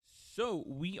So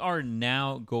we are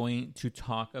now going to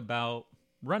talk about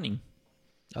running.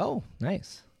 Oh,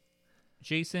 nice.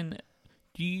 Jason,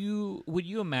 would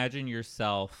you imagine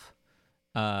yourself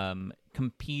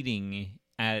competing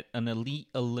at an elite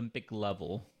Olympic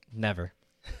level? Never.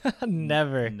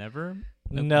 Never. Never?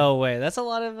 No way. That's a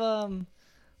lot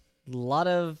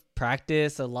of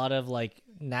practice, a lot of like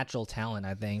natural talent,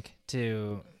 I think,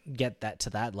 to get that to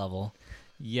that level.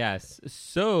 Yes.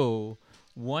 So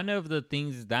one of the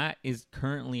things that is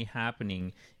currently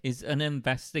happening is an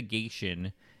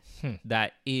investigation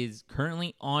that is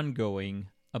currently ongoing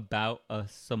about a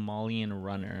Somalian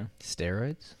runner.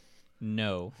 Steroids?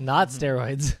 No. Not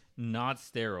steroids. Not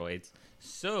steroids.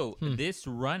 So this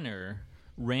runner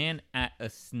ran at a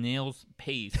snail's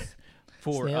pace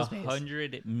for a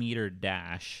 100-meter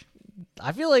dash.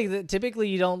 I feel like that typically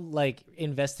you don't like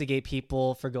investigate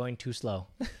people for going too slow.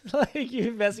 Like you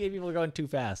investigate people going too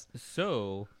fast.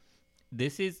 So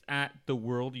this is at the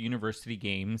World University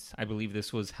Games. I believe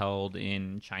this was held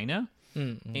in China.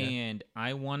 And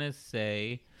I want to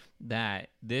say that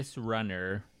this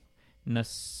runner,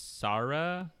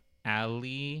 Nasara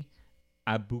Ali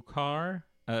Abukar,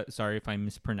 sorry if I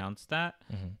mispronounced that,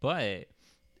 but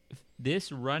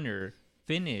this runner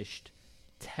finished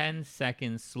 10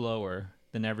 seconds slower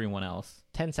than everyone else.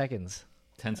 10 seconds.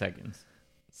 10 seconds.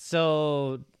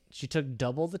 So she took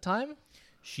double the time?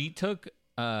 She took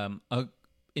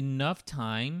enough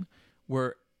time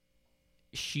where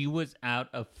she was out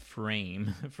of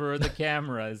frame for the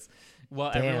cameras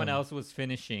while everyone else was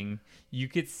finishing. You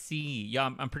could see,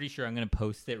 I'm pretty sure I'm going to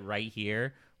post it right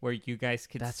here where you guys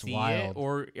could see wild.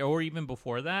 it, or even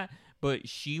before that. But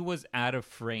she was out of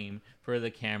frame for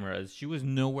the cameras. She was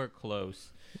nowhere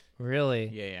close. Really?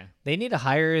 Yeah. They need to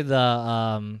hire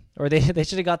the or they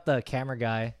should have got the camera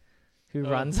guy who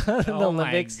runs the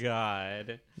Olympics. Oh my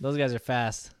god. Those guys are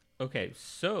fast. Okay,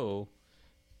 so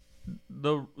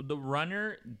the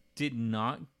runner did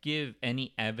not give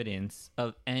any evidence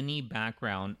of any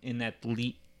background in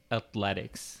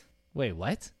athletics. Wait,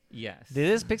 what? Yes. Did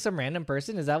this pick some random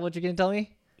person? Is that what you're going to tell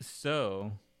me?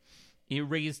 So it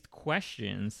raised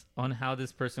questions on how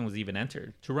this person was even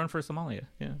entered to run for Somalia.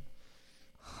 Yeah.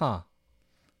 Huh.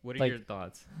 What are Like, your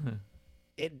thoughts?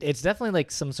 It's definitely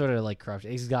like some sort of like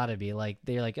corruption. It's got to be like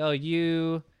they're like, oh,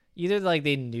 you either like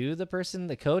they knew the person,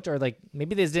 the coach, or like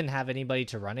maybe they just didn't have anybody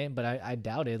to run it. But I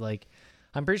doubt it. Like,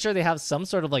 I'm pretty sure they have some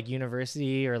sort of like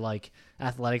university or like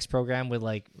athletics program with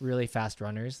like really fast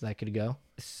runners that could go.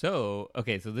 So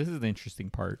this is the interesting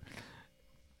part.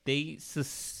 They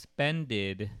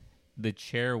suspended the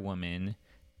chairwoman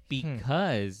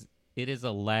because it is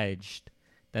alleged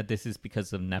that this is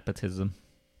because of nepotism.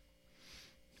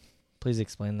 Please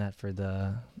explain that for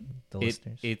the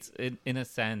listeners. It's in a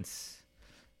sense,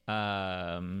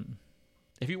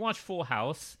 if you watch Full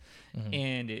House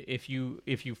and if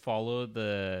you follow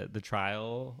the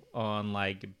trial on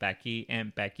like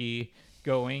Aunt Becky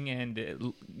going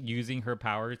and using her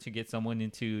power to get someone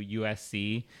into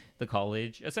USC, the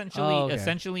college,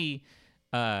 essentially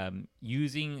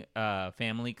using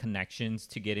family connections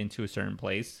to get into a certain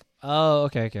place. Oh,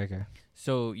 okay.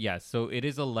 So so it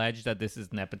is alleged that this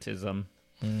is nepotism,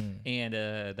 and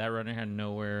that runner had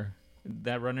nowhere.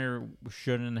 That runner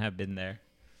shouldn't have been there.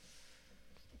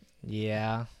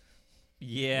 Yeah.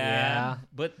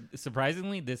 But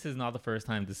surprisingly, this is not the first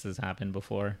time this has happened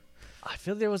before. I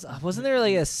feel wasn't there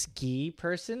like a ski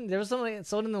person? There was someone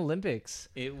in the Olympics.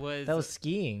 It was that was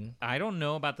skiing. I don't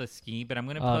know about the ski, but I'm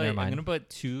gonna put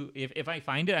two. If I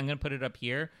find it, I'm gonna put it up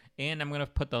here, and I'm gonna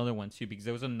put the other one too because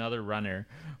there was another runner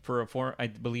for I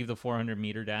believe the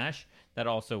 400-meter dash that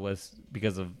also was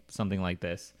because of something like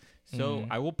this. So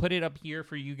I will put it up here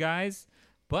for you guys.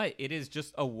 But it is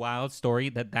just a wild story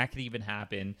that could even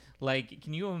happen. Like,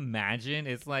 can you imagine?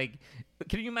 It's like,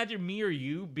 can you imagine me or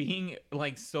you being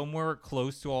like somewhere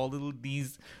close to all of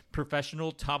these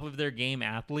professional, top of their game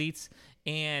athletes,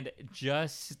 and it's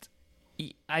just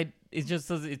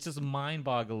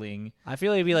mind-boggling. I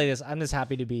feel like it'd be like this. I'm just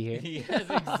happy to be here. Yes,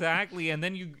 exactly. And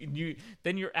then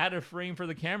you're out of frame for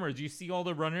the cameras. You see all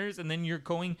the runners, and then you're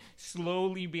going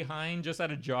slowly behind, just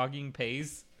at a jogging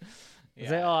pace. Yeah.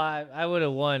 It's like, I would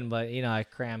have won, but I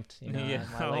cramped.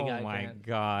 My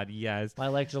God, yes. My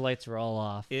electrolytes were all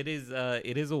off. It is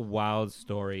a wild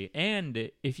story,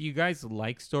 and if you guys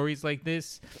like stories like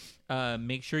this,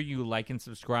 make sure you like and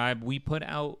subscribe. We put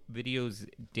out videos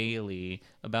daily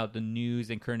about the news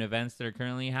and current events that are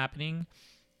currently happening.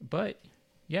 But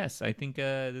yes, I think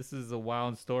this is a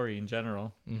wild story in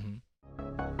general.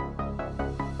 Mm-hmm.